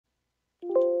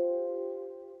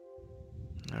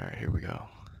Alright, here we go.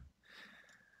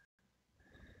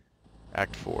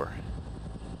 Act 4.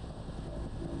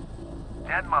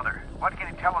 Dad, Mother, what can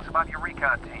you tell us about your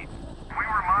recon team? We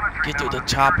were monitoring Get to them the on the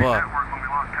security chopper. network when we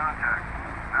lost contact.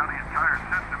 Now the entire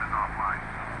system is offline.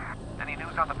 Any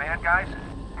news on the bad guys?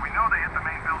 We know they hit the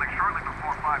main building shortly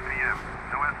before 5 p.m.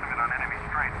 No estimate on enemy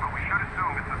strength, but we should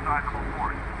assume it's a sizable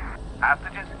force.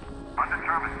 Hostages?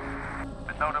 Undetermined.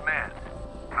 But no demand.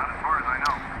 Not as far as I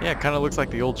know. Yeah, it kind of looks like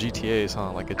the old GTAs,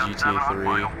 huh? Like a Just 7 GTA on 3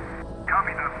 file.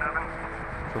 Copy, Dust 7.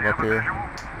 from You up have a here. visual?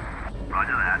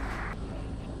 Roger that.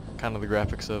 Kind of the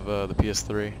graphics of the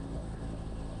PS3.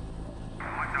 Look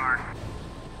dark.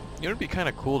 You know, it'd be kind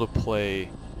of cool to play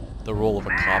the role of a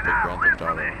cop in Grand Theft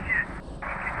Auto.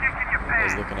 I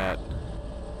was looking at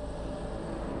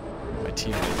my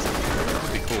teammates.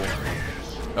 That'd be cool.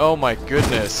 Oh my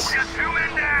goodness.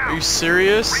 Are you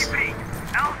serious?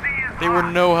 They were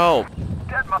no help.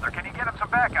 Dad, Mother, can you get him some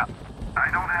backup?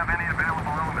 I don't have any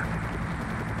available elements.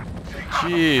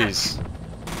 Jeez.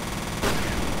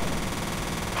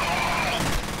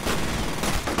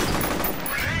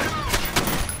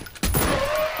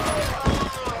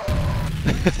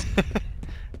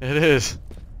 It is.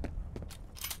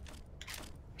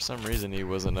 For some reason he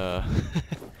wasn't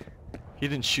he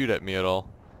didn't shoot at me at all.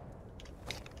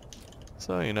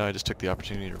 So, you know, I just took the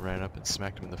opportunity to run up and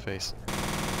smacked him in the face.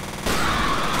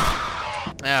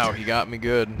 Ow, he got me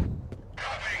good.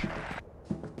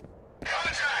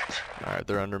 Alright,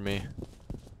 they're under me.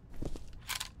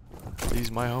 Are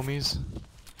these my homies?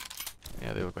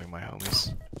 Yeah, they look like my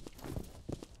homies.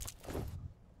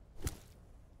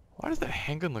 Why does that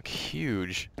handgun look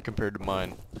huge compared to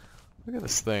mine? Look at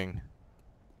this thing.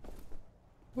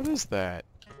 What is that?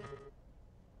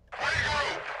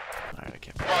 Alright, I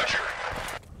can't. Roger.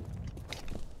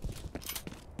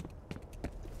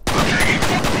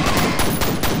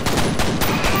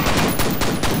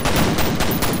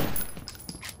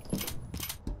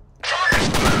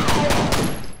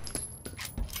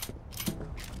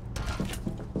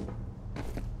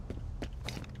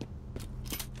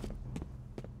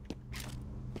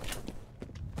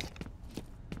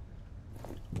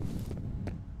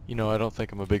 You know, I don't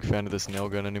think I'm a big fan of this nail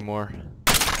gun anymore.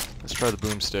 Let's try the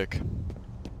boomstick.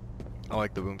 I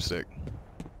like the boomstick.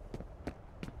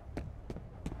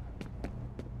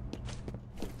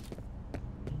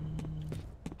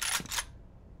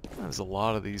 There's a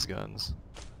lot of these guns.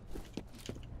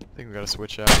 I think we gotta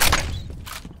switch out.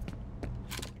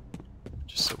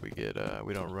 Just so we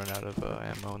don't run out of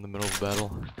ammo in the middle of the battle.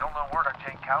 Still no word on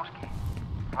Jankowski.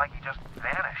 Like he just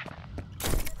vanished.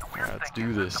 The weird Alright, let's thing do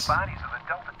is that this. the bodies of the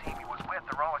Delta team he was with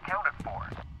are all accounted for.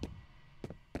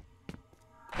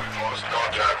 We've lost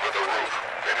contact with the roof.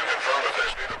 Can you confirm if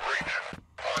there's been a breach?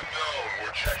 Unknown.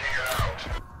 We're checking it out.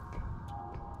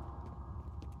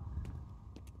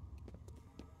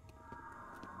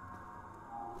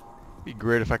 It'd be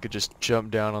great if I could just jump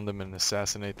down on them and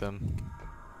assassinate them.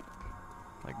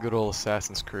 Like good old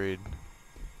Assassin's Creed.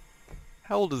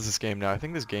 How old is this game now? I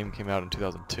think this game came out in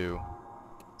 2002.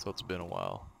 So it's been a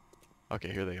while.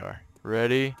 Okay, here they are.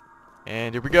 Ready?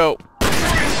 And here we go!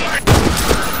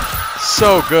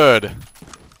 So good!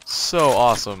 So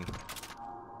awesome.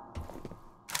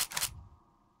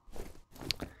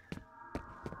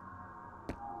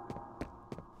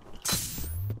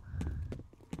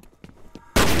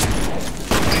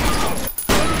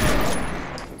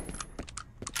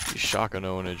 Shotgun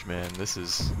ownage, man. This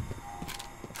is...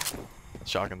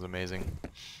 Shotgun's amazing.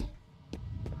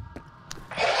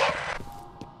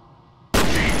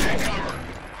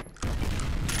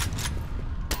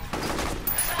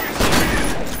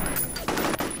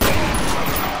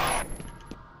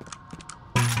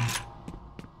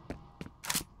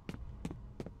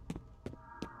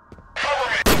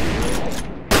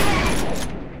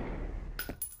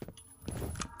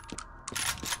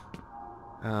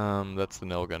 That's the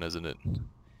nail gun, isn't it?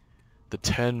 The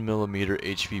 10mm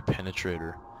HV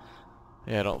penetrator.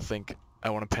 Yeah, I don't think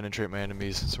I want to penetrate my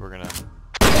enemies, so we're gonna...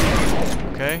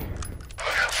 Okay.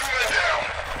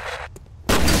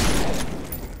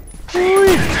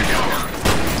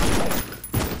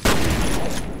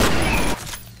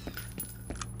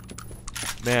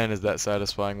 Man, is that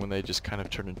satisfying when they just kind of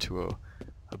turn into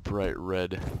a bright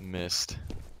red mist.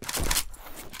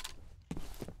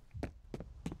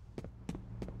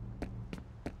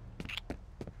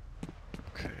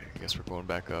 I guess we're going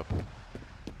back up.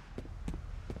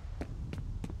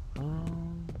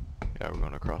 Yeah, we're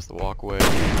going across the walkway.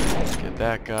 Get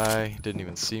that guy. Didn't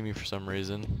even see me for some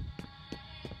reason.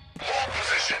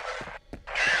 Position. Do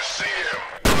you see him?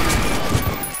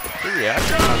 The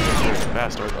reaction time is very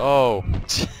fast. Oh,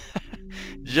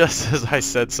 just as I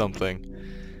said something.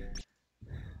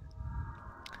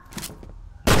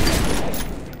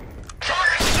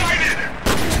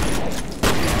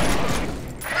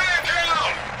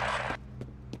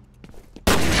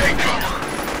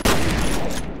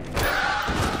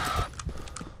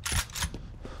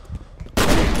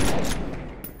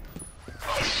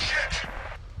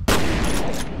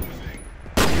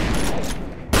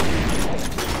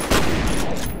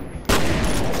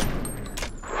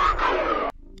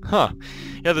 Huh.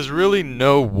 Yeah, there's really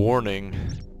no warning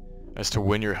as to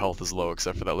when your health is low,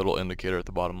 except for that little indicator at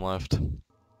the bottom left.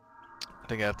 I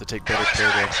think I have to take better care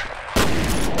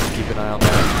to keep an eye on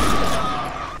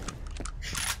that.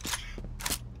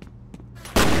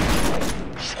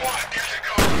 Squad, get to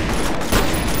cover.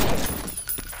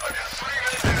 I got 3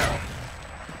 men down.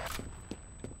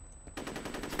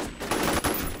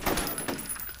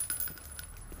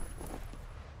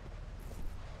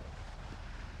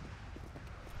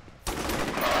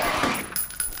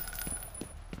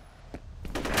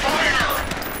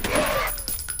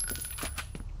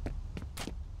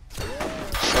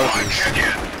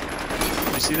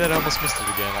 You see that? I almost missed it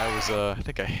again. I was, I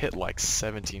think I hit like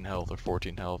 17 health or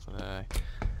 14 health, and I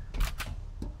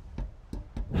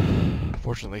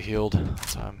fortunately healed in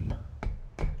time.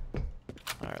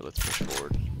 Alright, let's push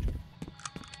forward.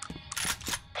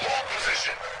 Hold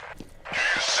position. Do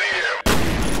you see him?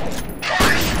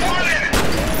 Target spotted!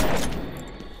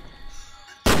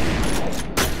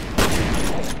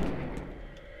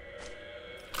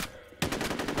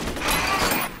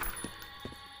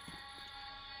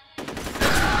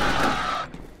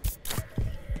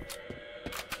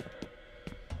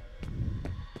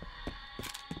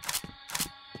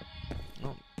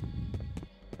 Oh.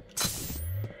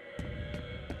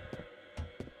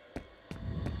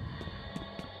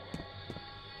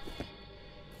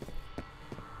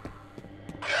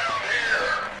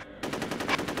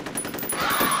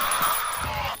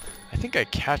 I think I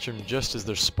catch them just as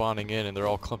they're spawning in and they're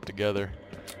all clumped together.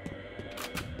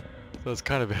 So it's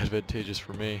kind of advantageous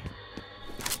for me.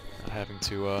 Not having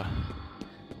to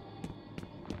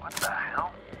What the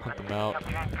hell? hunt them Picking out. up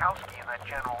Jankowski in that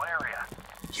general area.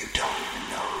 You don't even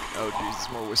know. Oh geez,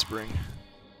 it's more whispering.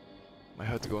 My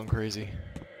HUD's going crazy.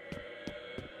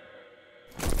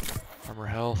 Armor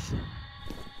health.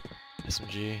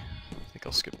 SMG. I think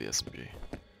I'll skip the SMG.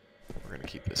 We're gonna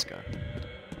keep this gun.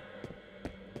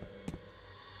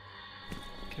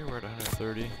 Okay, we're at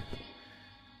 130.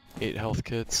 8 health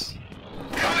kits.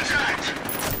 Contact!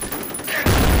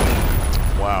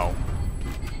 Wow.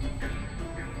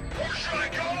 Where should I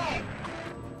go?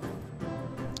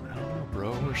 I don't know,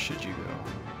 bro. Where should you go?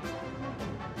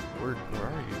 Where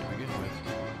are you to begin with?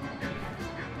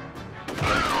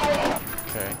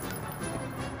 Okay.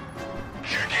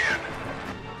 Check in.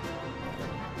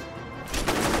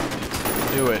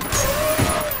 Knew it.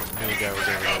 Knew the guy was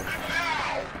over there.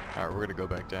 Alright, we're gonna go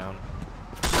back down.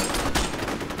 Get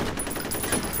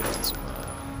into some,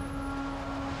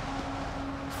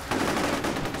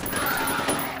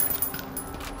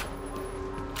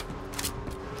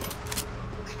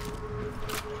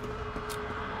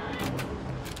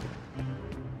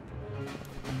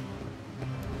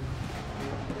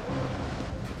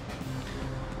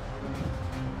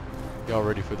 y'all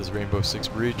ready for this Rainbow Six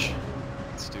breach?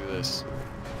 Let's do this.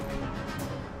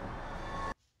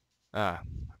 Ah,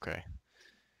 okay.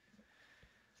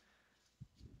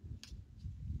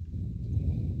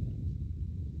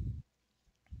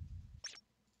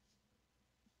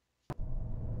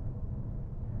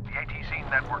 The ATC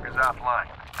network is offline.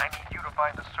 I need you to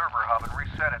find the server hub and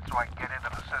reset it so I can get into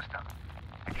the system.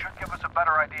 It should give us a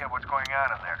better idea of what's going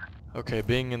on in there. Okay,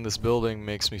 being in this building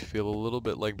makes me feel a little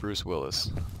bit like Bruce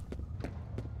Willis.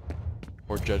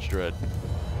 Or Judge Dredd.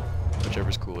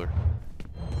 Whichever's cooler.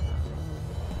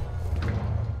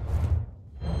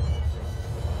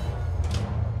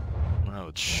 Oh,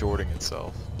 it's shorting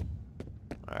itself.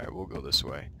 Alright, we'll go this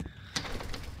way.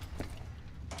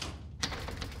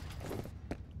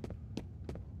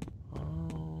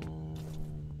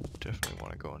 Definitely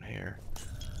want to go in here.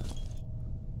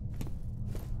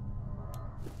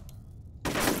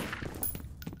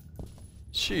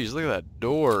 Jeez, look at that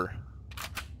door.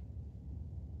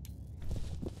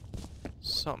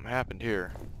 Something happened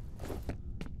here.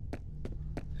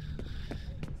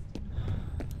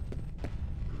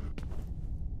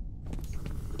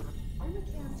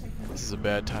 This is a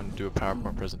bad time to do a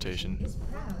PowerPoint presentation.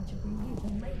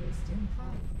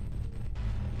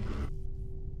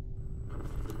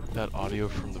 That audio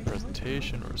from the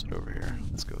presentation, or is it over here?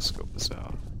 Let's go scope this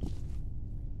out.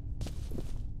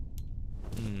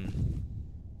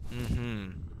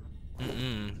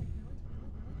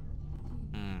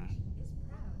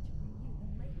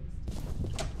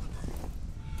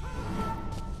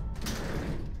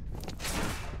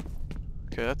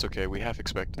 Okay, that's okay. We half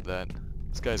expected that.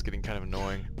 This guy's getting kind of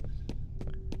annoying.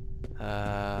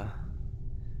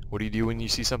 What do you do when you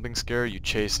see something scary? You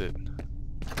chase it.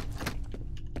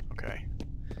 Okay.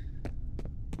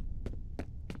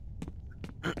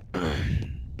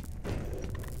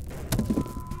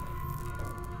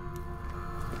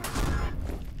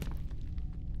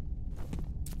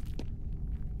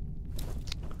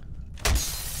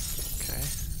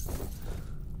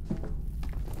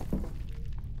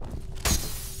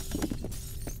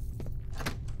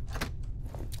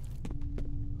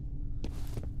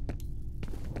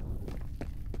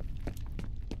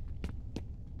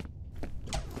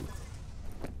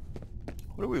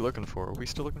 What are we looking for? Are we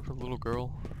still looking for the little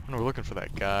girl? No, we're looking for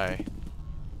that guy.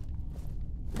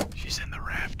 She's in the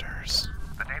rafters.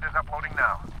 The data's uploading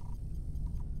now.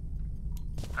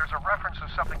 There's a reference to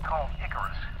something called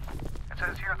Icarus. It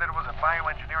says here that it was a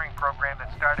bioengineering program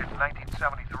that started in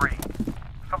 1973.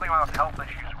 Something about health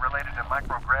issues related to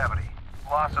microgravity.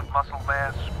 Loss of muscle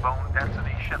mass, bone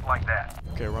density, shit like that.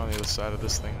 Okay, we're on the other side of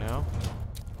this thing now.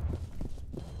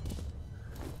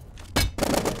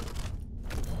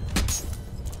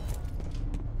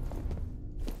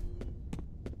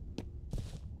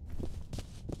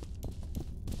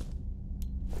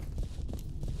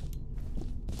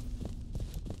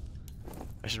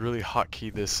 I should really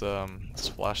hotkey this this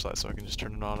flashlight so I can just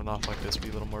turn it on and off like this, be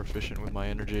a little more efficient with my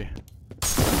energy.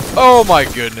 Oh my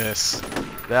goodness!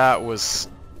 That was...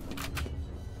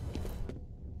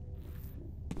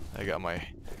 I got my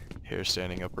hair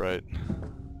standing upright.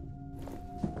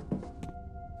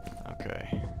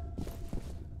 Okay.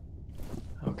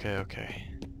 Okay, okay.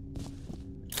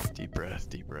 Deep breath,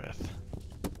 deep breath.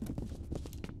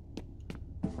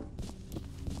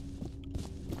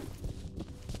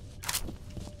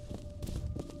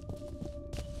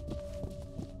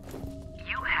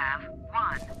 You have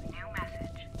one new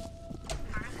message.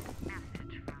 First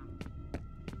message from...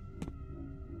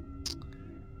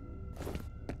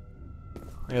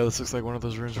 Yeah, this looks like one of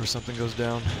those rooms where something goes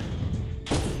down.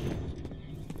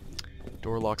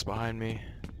 Door locks behind me.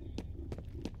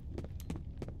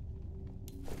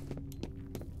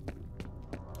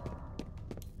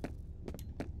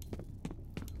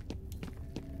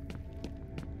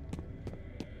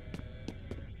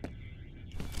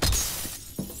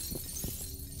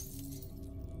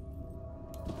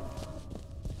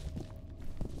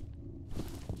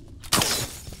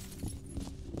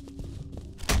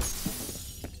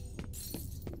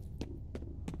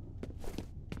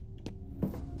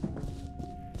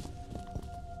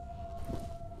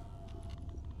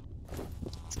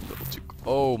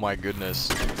 Oh my goodness.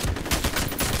 Okay.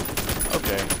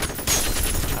 I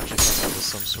actually thought that was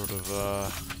some sort of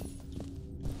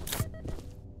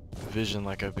vision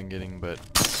like I've been getting, but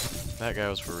that guy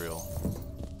was for real.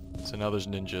 So now there's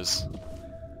ninjas.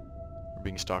 We're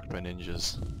being stalked by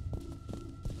ninjas.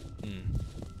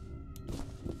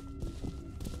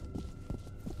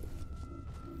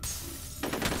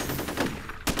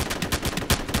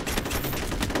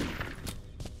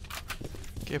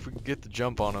 Okay, if we can get the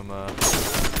jump on him,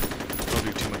 don't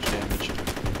do too much damage.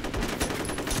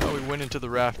 Oh, he went into the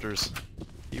rafters.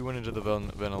 He went into the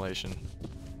ventilation.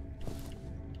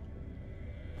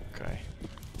 Okay.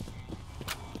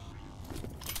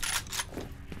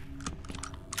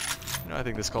 You know, I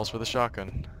think this calls for the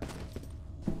shotgun.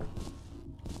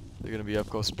 They're gonna be up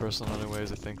close and personal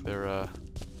anyways. I think they're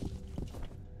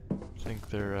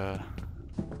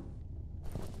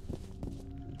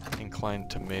inclined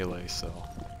to melee, so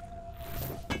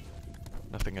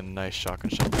nothing a nice shotgun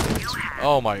shot.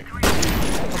 Oh my!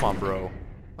 Come on, bro.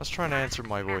 I was trying to answer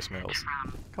my voicemails.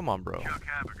 Come on, bro. Chuck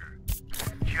Haberger.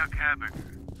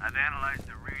 I've analyzed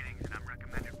the readings and I'm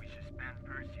recommended we suspend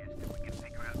Perseus till we can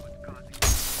figure out what's causing it.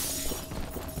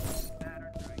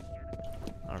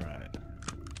 Alright.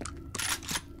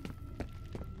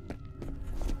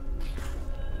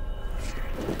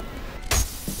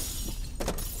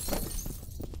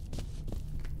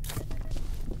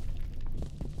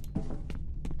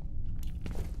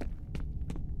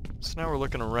 So now we're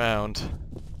looking around.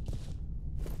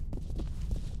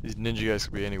 These ninja guys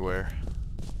could be anywhere.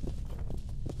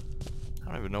 I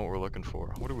don't even know what we're looking for.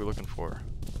 What are we looking for?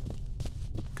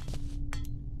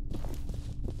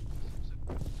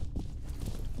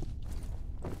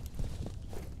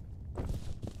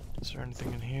 Is there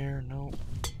anything in here? Nope.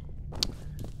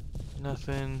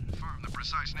 Nothing. Confirm the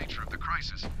precise nature of the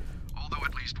crisis, although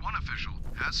at least one official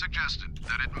has suggested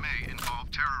that it may involve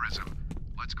terrorism.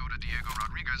 Let's go to Diego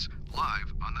Rodriguez,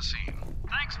 live on the scene.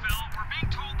 Thanks, Phil. We're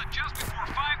being told that just before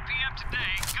 5 p.m.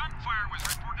 today, gunfire was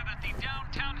reported at the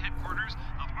downtown headquarters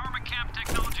of Armacam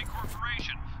Technology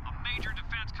Corporation, a major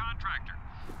defense contractor.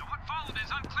 Now, what followed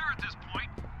is unclear at this point.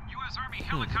 U.S. Army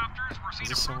helicopters were seen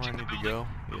Is this somewhere I approaching the need to building,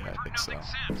 go? but Yeah, I we've heard think so.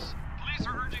 nothing since. Police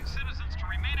are urging citizens to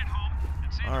remain at home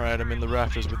and say Alright, I'm in the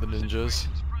rafters with the ninjas.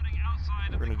 spreading outside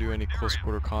If we're of gonna do any close area.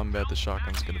 quarter combat, the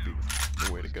shotgun's gonna be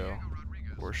the way to go.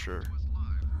 For sure.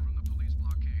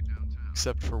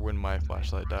 Except for when my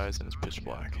flashlight dies and it's pitch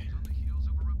black.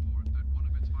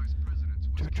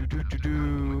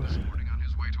 Do.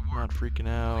 Not freaking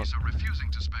out.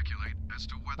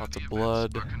 Lots of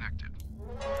blood.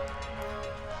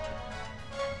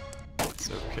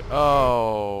 It's okay.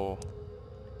 Oh.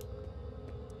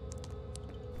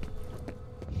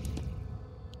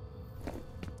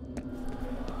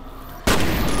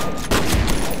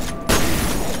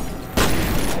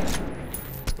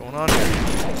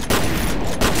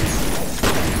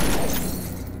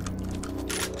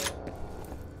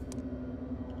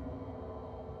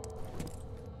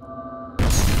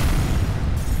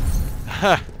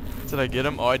 Did I get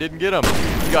him? Oh, I didn't get him.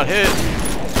 He got hit.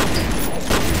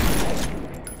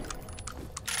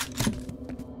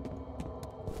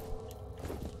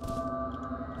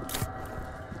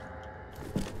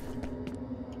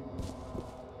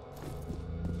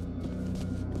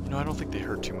 No, I don't think they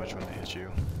hurt too much when they hit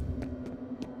you.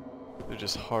 They're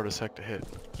just hard as heck to hit.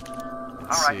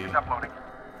 Let's Alright, see. he's uploading.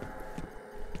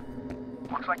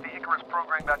 Looks like the Icarus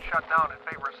program got shut down in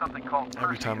favor of something called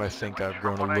Every time I Perseus, think which, I've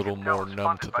from grown what a I little can tell, more is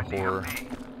numb to funded the by horror, DMV.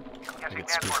 I Guessing get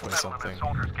that's spooked where by the metal and something. the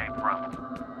soldiers came from.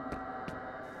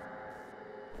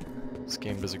 This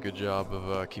game does a good job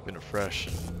of keeping it fresh.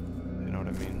 You know what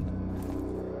I mean?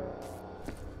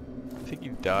 I think he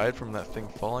died from that thing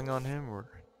falling on him, or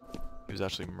he was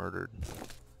actually murdered.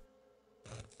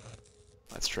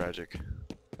 That's tragic.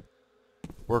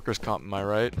 Workers' comp, am I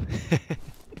right?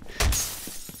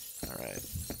 Alright.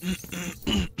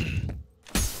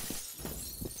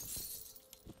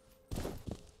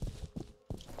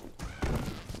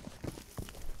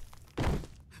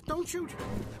 Don't shoot!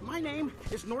 My name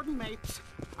is Norton Mates.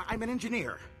 I'm an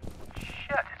engineer. Shit,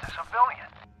 it's a civilian.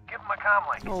 Give him a comm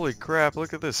link. Holy crap,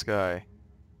 look at this guy.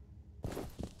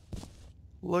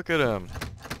 Look at him.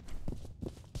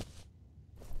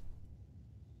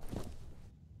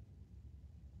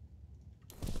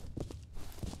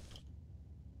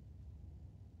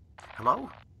 Hello?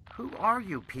 Who are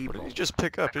you What people? did he just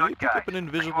pick up? Did he pick up an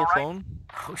invisible phone?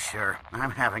 Oh, sure. I'm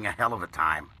having a hell of a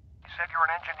time. You said you're an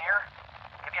engineer?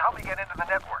 Can you help me get into the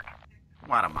network?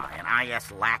 What am I, an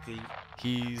IS lackey?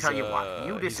 He's, Tell you what,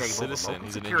 you he's a disable the citizen. local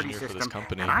He's an security engineer for system, this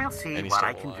company, and I'll see and he's what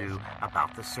I still can alive. do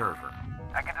about the server.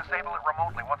 I can disable it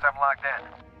remotely once I'm logged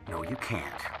in. No, you can't.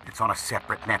 It's on a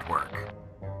separate network.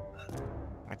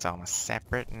 It's on a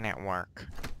separate network.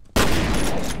 Basically,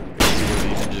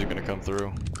 the ninjas are gonna come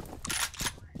through.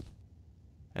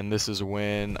 And this is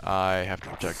when I have to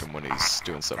protect him when he's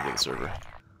doing something to the server.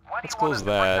 Why Let's do you want close us to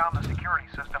bring that. down the security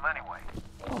system anyway?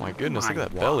 Oh my goodness, look My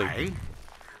at that belly. why?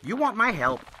 You want my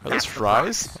help? Are those That's the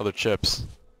fries? price. Oh, they're chips.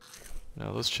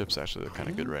 No, those chips actually look kind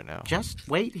of good right now. Just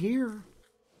wait here.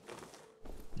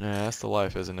 Yeah, that's the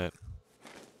life, isn't it?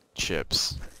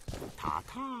 Chips.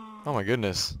 Ta-ta. Oh my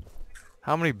goodness.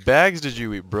 How many bags did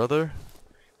you eat, brother?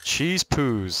 Cheese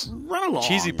poos. Run along.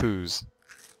 Cheesy poos.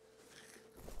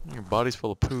 Your body's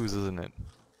full of poos, isn't it?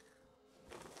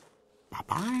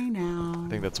 Bye-bye now. I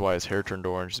think that's why his hair turned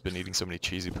orange. He's been eating so many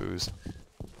cheesy poos.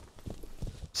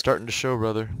 Starting to show,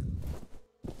 brother.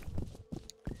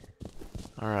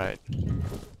 Alright.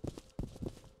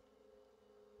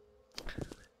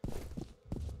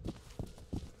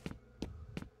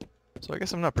 So I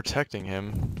guess I'm not protecting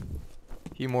him.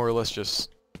 He more or less just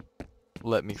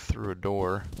let me through a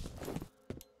door.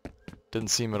 Didn't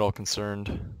seem at all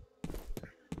concerned.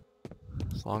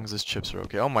 As long as his chips are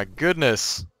okay. Oh my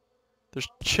goodness! There's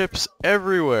chips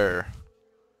everywhere!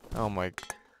 Oh my...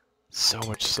 So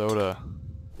much soda.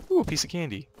 Ooh, a piece of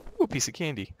candy. Ooh, a piece of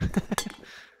candy.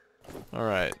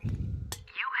 Alright. You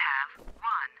have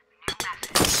one new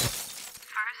message.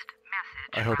 First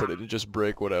message. I hope it from didn't just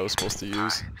break what I was supposed to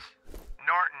use.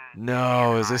 Norton.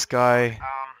 No, is this guy...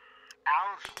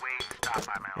 Al's Wade stopped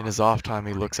by my In his off time,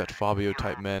 he looks at Fabio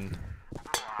type men. A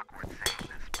little awkward saying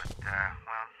this, but, well,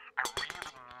 I really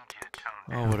need you to tone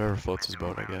Oh, down. whatever floats his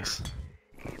boat, I guess.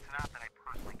 It's not that I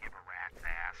personally give a rat's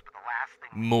ass, but the last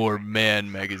thing More you man do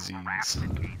is magazines. harass the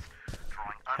case,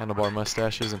 drawing Handlebar unwanted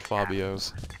mustaches and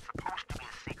Fabio's. It's supposed to be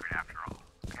a secret after all,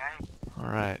 okay?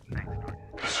 Alright. Thanks, Norton.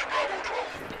 This is Bravo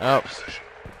 12.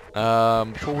 Oh.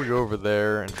 Before we go over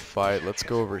there and fight, let's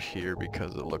go over here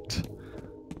because it looked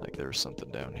like there was something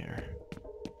down here.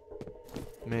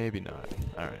 Maybe not.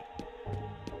 Alright.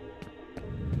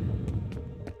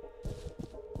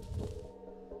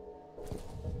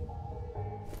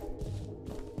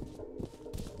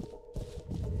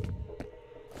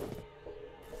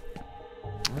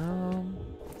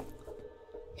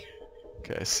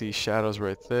 Okay, I see shadows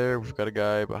right there. We've got a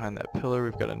guy behind that pillar.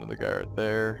 We've got another guy right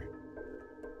there.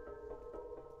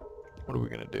 What are we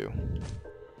gonna do?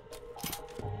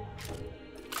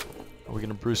 Are we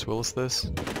gonna Bruce Willis this?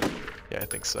 Yeah, I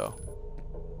think so.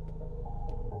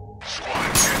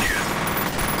 Squad, check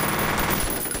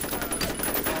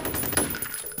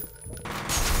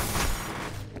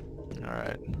in.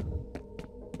 Alright.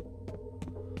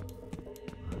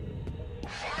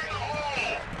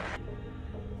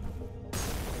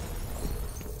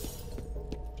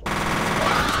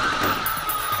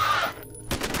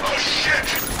 Oh shit!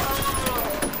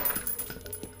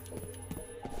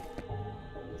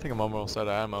 I think I'm almost out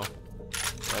of ammo.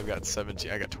 I've got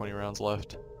 17. I got 20 rounds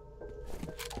left.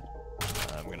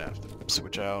 I'm gonna have to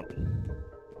switch out. Here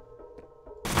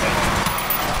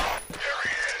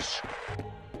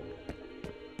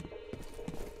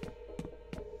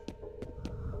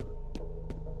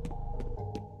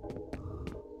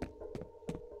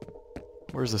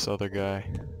Where's this other guy?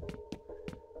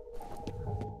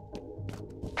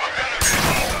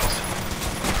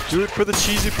 Do it for the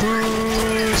cheesy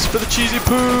poos! For the cheesy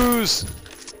poos!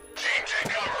 Team,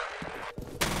 take cover.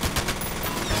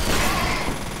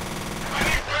 I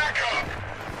need backup.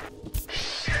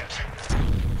 Shit.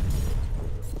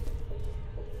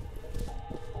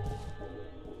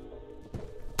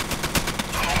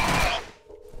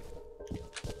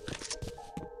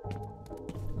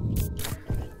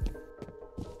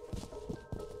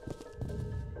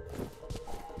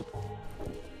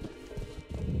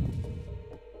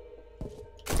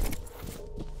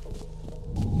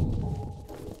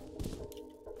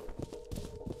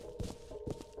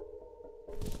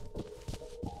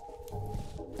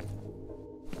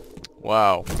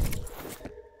 Wow.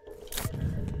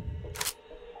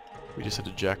 We just hit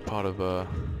a jackpot of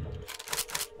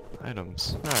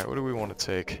items. Alright, what do we want to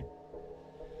take?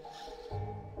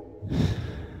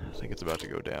 I think it's about to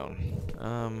go down.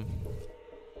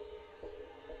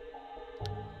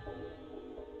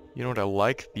 You know what, I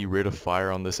like the rate of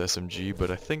fire on this SMG, but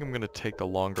I think I'm gonna take the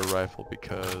longer rifle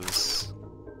because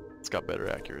it's got better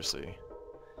accuracy.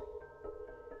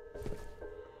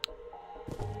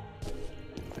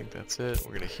 I think that's it.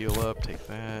 We're gonna heal up, take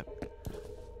that.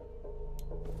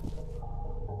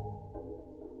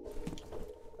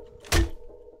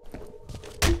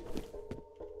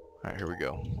 Alright, here we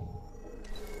go.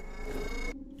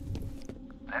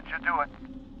 That should do it.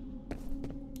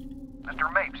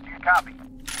 Mr. Mapes, do you copy?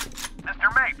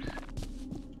 Mr. Mapes!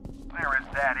 Where is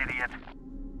that idiot?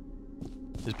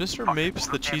 Is Mr. Mapes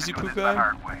the cheesy poo The guy?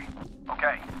 hard way.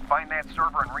 Okay, find that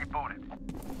server and reboot it.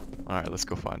 Alright, let's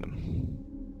go find him.